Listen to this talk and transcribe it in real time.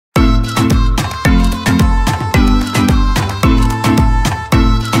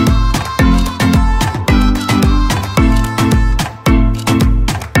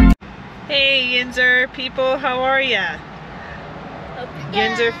people, how are ya?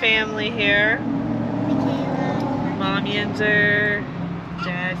 Yinzer family here. Mom Yinzer,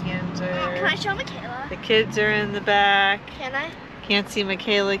 Dad Yinzer. Can I show Michaela? The kids are in the back. Can I? Can't see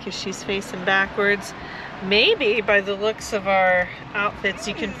Michaela because she's facing backwards. Maybe by the looks of our outfits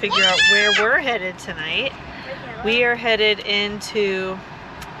you can figure out where we're headed tonight. We are headed into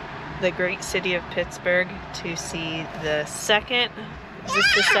the great city of Pittsburgh to see the second, is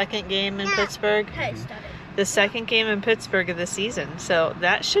this the second game in Pittsburgh? The second game in Pittsburgh of the season. So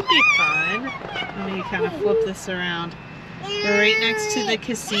that should be fun. Let me kind of flip this around. We're right next to the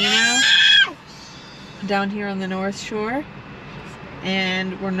casino down here on the North Shore.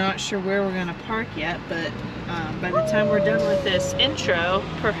 And we're not sure where we're gonna park yet, but by the time we're done with this intro,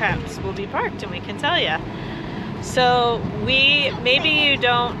 perhaps we'll be parked and we can tell you. So maybe you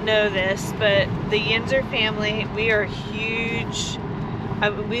don't know this, but the Yinzer family, we are huge.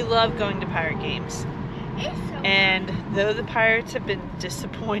 We love going to Pirate games. And though the Pirates have been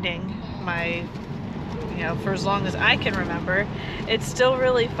disappointing for as long as I can remember, it's still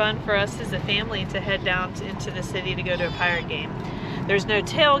really fun for us as a family to head down into the city to go to a Pirate game. There's no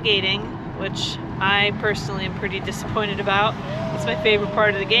tailgating, which I personally am pretty disappointed about. It's my favorite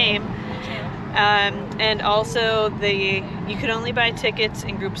part of the game. And also you could only buy tickets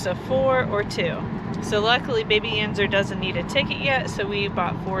in groups of 4 or 2. So luckily Baby Yinzer doesn't need a ticket yet, so we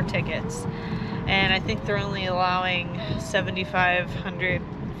bought 4 tickets. And I think they're only allowing 7,500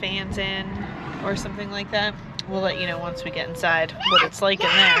 fans in or something like that. We'll let you know once we get inside what it's like in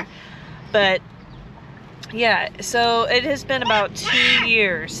there. But yeah, so it has been about 2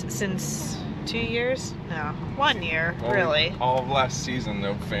 years since, 2 years? No, 1 year, really. All of last season,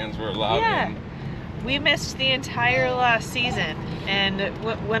 no fans were allowed in. We missed the entire last season. And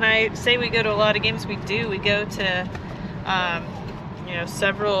when I say we go to a lot of games, we do. We go to,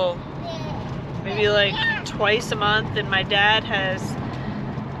 several, maybe like twice a month. And my dad has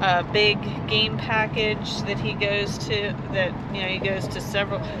a big game package that he goes to, he goes to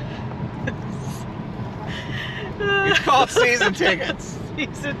several. It's called season tickets.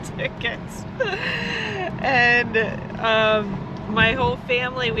 Season tickets. And my whole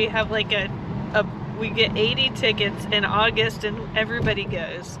family, we have like we get 80 tickets in August and everybody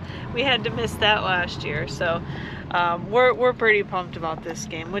goes. We had to miss that last year, so we're pretty pumped about this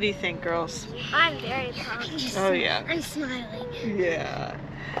game. What do you think, girls? I'm very pumped. Oh yeah. I'm smiling. Yeah.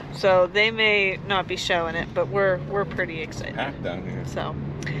 So they may not be showing it, but we're pretty excited. Packed down here. So,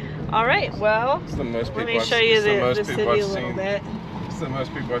 all right. Well, it's the most let me show you the city a little bit. It's the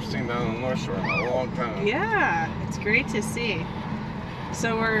most people I've seen down on the North Shore in a long time. Yeah, it's great to see.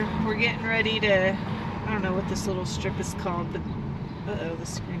 So we're getting ready to, I don't know what this little strip is called, but uh-oh, the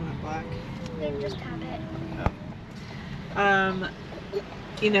screen went black. Then just tap it.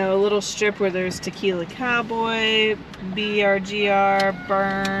 A little strip where there's Tequila Cowboy, BRGR,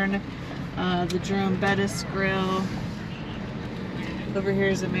 Burn, the Jerome Bettis Grill. Over here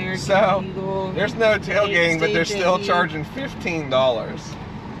is American Eagle. There's no tailgating, but they're still charging $15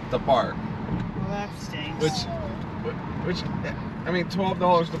 to park. Well, that stinks. Which, I mean,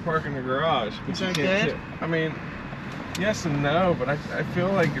 $12 to park in the garage. But is that good? I mean, yes and no, but I feel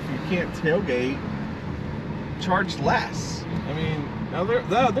like if you can't tailgate, charge less. I mean, now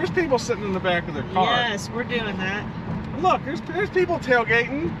there's people sitting in the back of their car. Yes, we're doing that. Look, there's people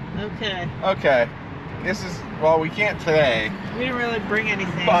tailgating. Okay. Okay. Well, we can't today. We didn't really bring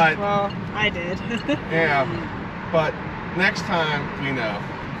anything. But, well, I did. Yeah. But next time, we know.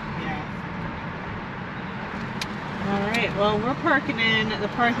 Yeah. All right. Well, we're parking in the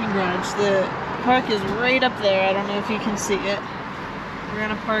parking garage. The park is right up there. I don't know if you can see it. We're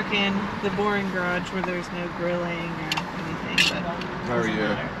going to park in the boring garage where there's no grilling or anything. But how are you?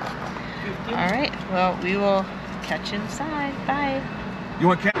 All right. Well, we will catch you inside. Bye. You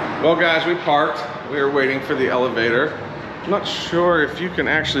want cat? Well, guys, we parked. We were waiting for the elevator. I'm not sure if you can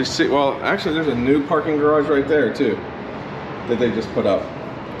actually see. Well, actually, there's a new parking garage right there too that they just put up.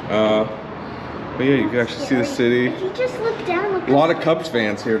 But yeah, you can actually see the city. If you just look down, a lot of Cubs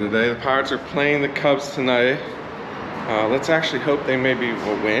fans here today. The Pirates are playing the Cubs tonight. Let's actually hope they maybe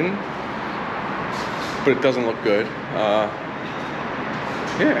will win, but it doesn't look good.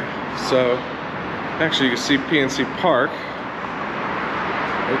 Yeah, so actually you can see PNC Park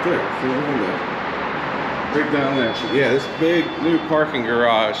right there. Right down there. So yeah, this big new parking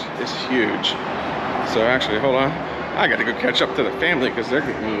garage is huge. So actually, hold on. I got to go catch up to the family because they're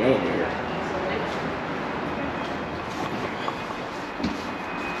getting in the elevator.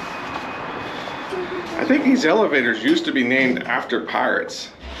 I think these elevators used to be named after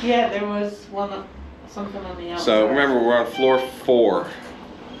pirates. Yeah, there was something on the outside. So remember, we're on floor 4.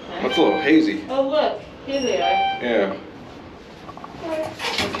 Okay. It's a little hazy. Oh look, here they are. Yeah. Those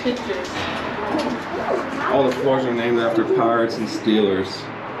pictures. All the floors are named after Pirates and Steelers.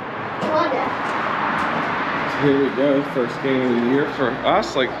 Here we go, first game of the year for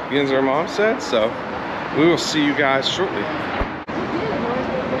us, like Yinzer mom said, so we will see you guys shortly.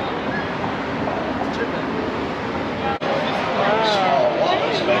 Small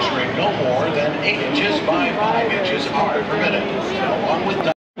ones measuring no more than 8 inches by 5 inches are permitted, along with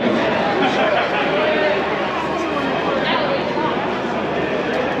the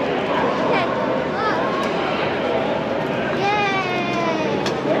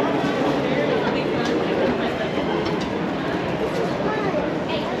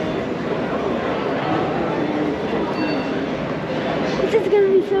This is gonna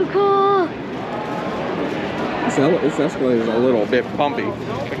be so cool. This escalator is a little bit bumpy.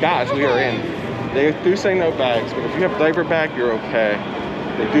 But guys, we are in. They do say no bags, but if you have diaper bag, you're okay.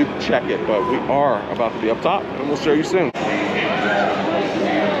 They do check it, but we are about to be up top, and we'll show you soon. Look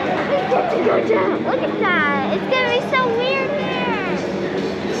at that. It's gonna be so weird here.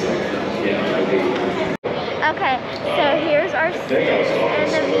 Okay, so here's our seat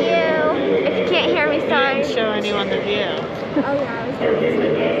and the view. If you can't hear me, sorry. Didn't show anyone the view. Oh yeah, I was gonna say.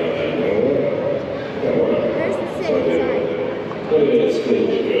 Where's the city sign?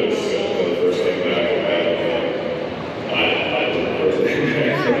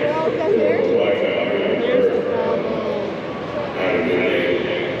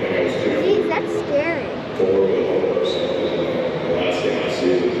 Geez, that's scary.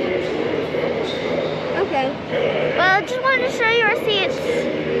 Okay. Well, I just wanted to show you our seats.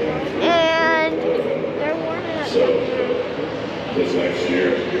 And they're warming up down there. This next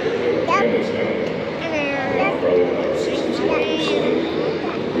year.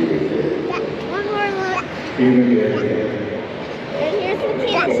 One more look. And here's the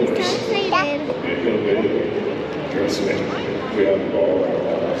kid. She's so excited.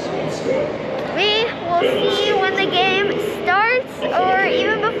 We will see you when the game starts or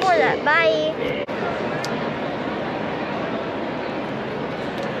even before that. Bye.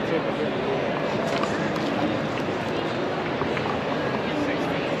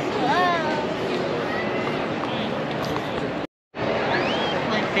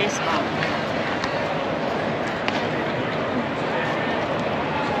 Like baseball.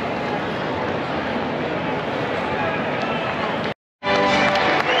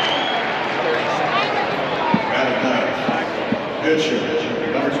 pitcher,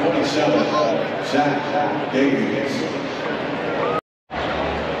 number 27, Zach Davies.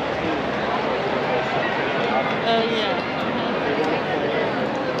 Oh yeah.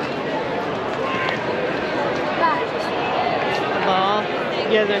 The ball.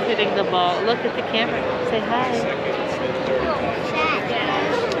 Yeah, they're hitting the ball. Look at the camera. Say hi.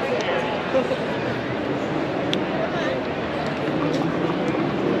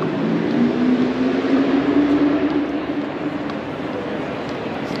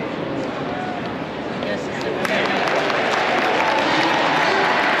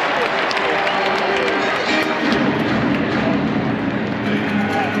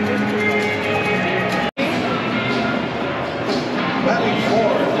 Batting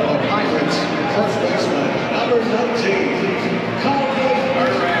for the Pirates, first baseman, number 19,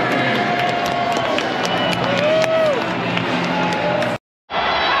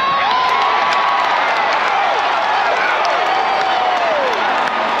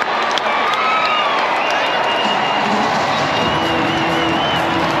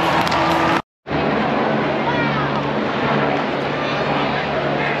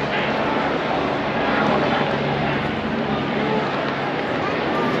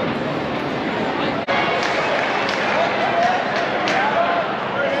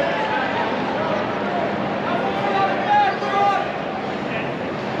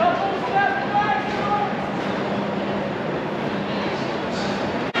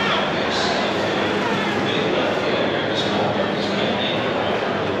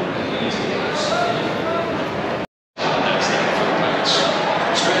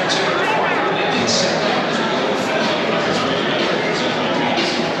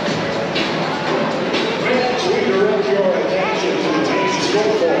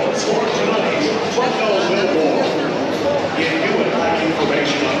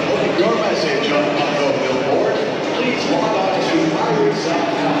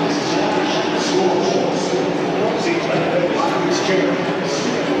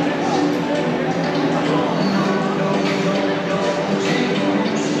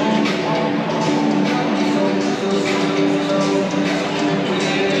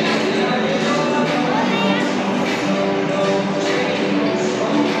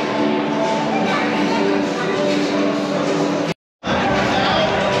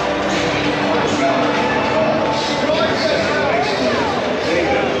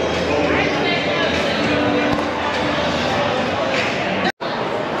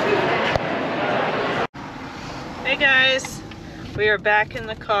 back in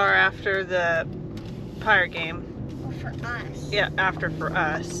the car after the Pirate game. Well, for us. Yeah, for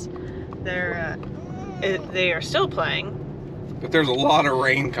us. They are still playing. But there's a lot of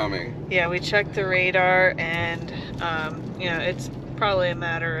rain coming. Yeah, we checked the radar, and you know, it's probably a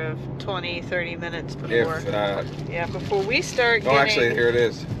matter of 20-30 minutes before. If that. Yeah, before we start Oh, getting... actually, here it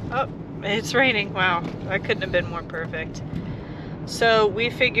is. Oh, it's raining. Wow, that couldn't have been more perfect. So we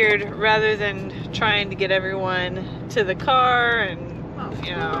figured, rather than trying to get everyone to the car and,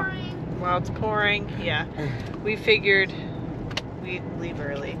 you know, while it's pouring, yeah, we figured we'd leave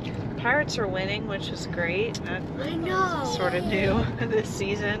early. Pirates are winning, which is great. That I know. sort of new this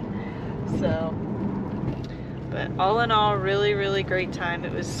season. So, but all in all, really, really great time.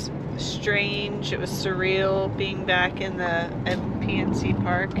 It was strange. It was surreal being back in the PNC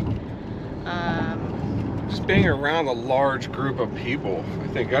Park. Just being around a large group of people, I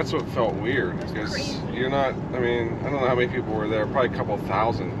think that's what felt weird. Because you're not, I mean, I don't know how many people were there, probably a couple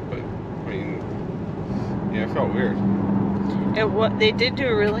thousand, but I mean, yeah, it felt weird. They did do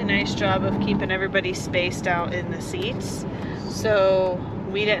a really nice job of keeping everybody spaced out in the seats. So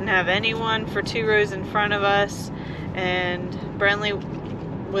we didn't have anyone for 2 rows in front of us, and Brenly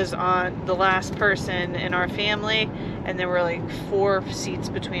was on the last person in our family, and there were like 4 seats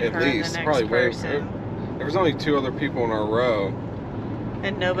between her and the next person. There was only 2 other people in our row,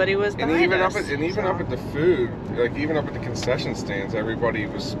 and nobody was behind and even us. up at the food, like even up at the concession stands, everybody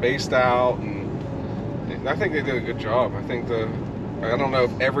was spaced out, and I think they did a good job. I don't know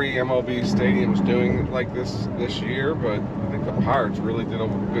if every MLB stadium is doing it like this year, but I think the Pirates really did a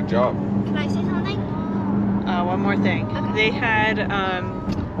good job. Can I say something? One more thing. Okay. They had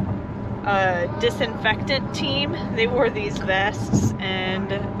a disinfectant team. They wore these vests, and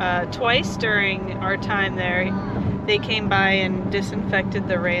twice during our time there, they came by and disinfected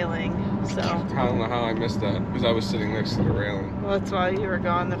the railing. So I don't know how I missed that, because I was sitting next to the railing. well, that's why you were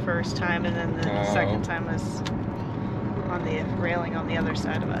gone the first time, and then the second time was on the railing on the other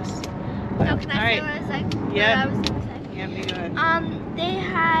side of us. Oh, can I say what I was like? Yeah. What I was gonna say? Yeah, you go ahead. They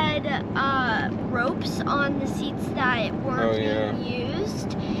had ropes on the seats that weren't being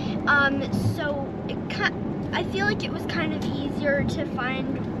used. So I feel like it was kind of easier to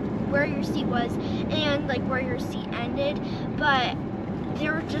find where your seat was and like where your seat ended, but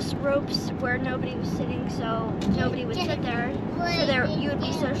there were just ropes where nobody was sitting, so nobody would sit there. So there you would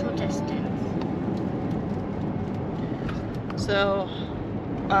be social distance. So,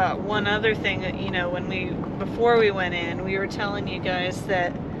 one other thing that, you know, before we went in, we were telling you guys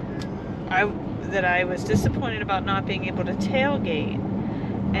that I was disappointed about not being able to tailgate,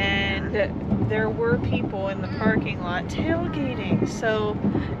 and there were people in the parking lot tailgating. So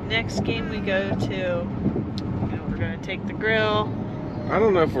next game we go to, you know, we're gonna take the grill. I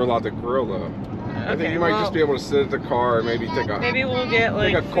don't know if we're allowed to grill though. I think you might just be able to sit at the car and maybe maybe we'll get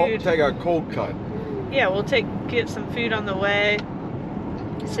like take a cold cut. Yeah, we'll get some food on the way,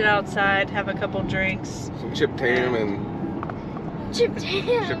 sit outside, have a couple drinks. Some chipped ham and Chipped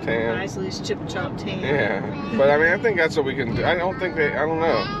ham. Nice loose chip chopped ham. Yeah, but I mean, I think that's what we can do. I don't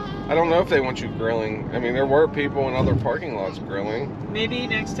know if they want you grilling. I mean, there were people in other parking lots grilling. Maybe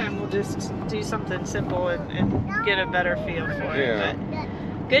next time we'll just do something simple and get a better feel for it. Yeah.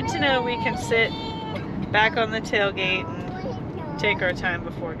 But good to know we can sit back on the tailgate and take our time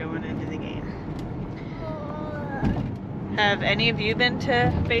before going into the game. Have any of you been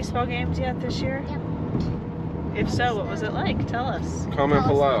to baseball games yet this year? Yep. If so, what was it like? Tell us. Comment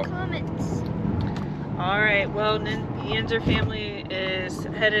below. Comments. All right, well, the Yinzer family is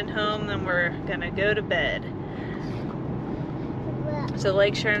heading home, then we're gonna go to bed. So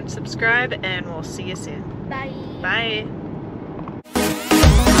like, share, and subscribe, and we'll see you soon. Bye. Bye.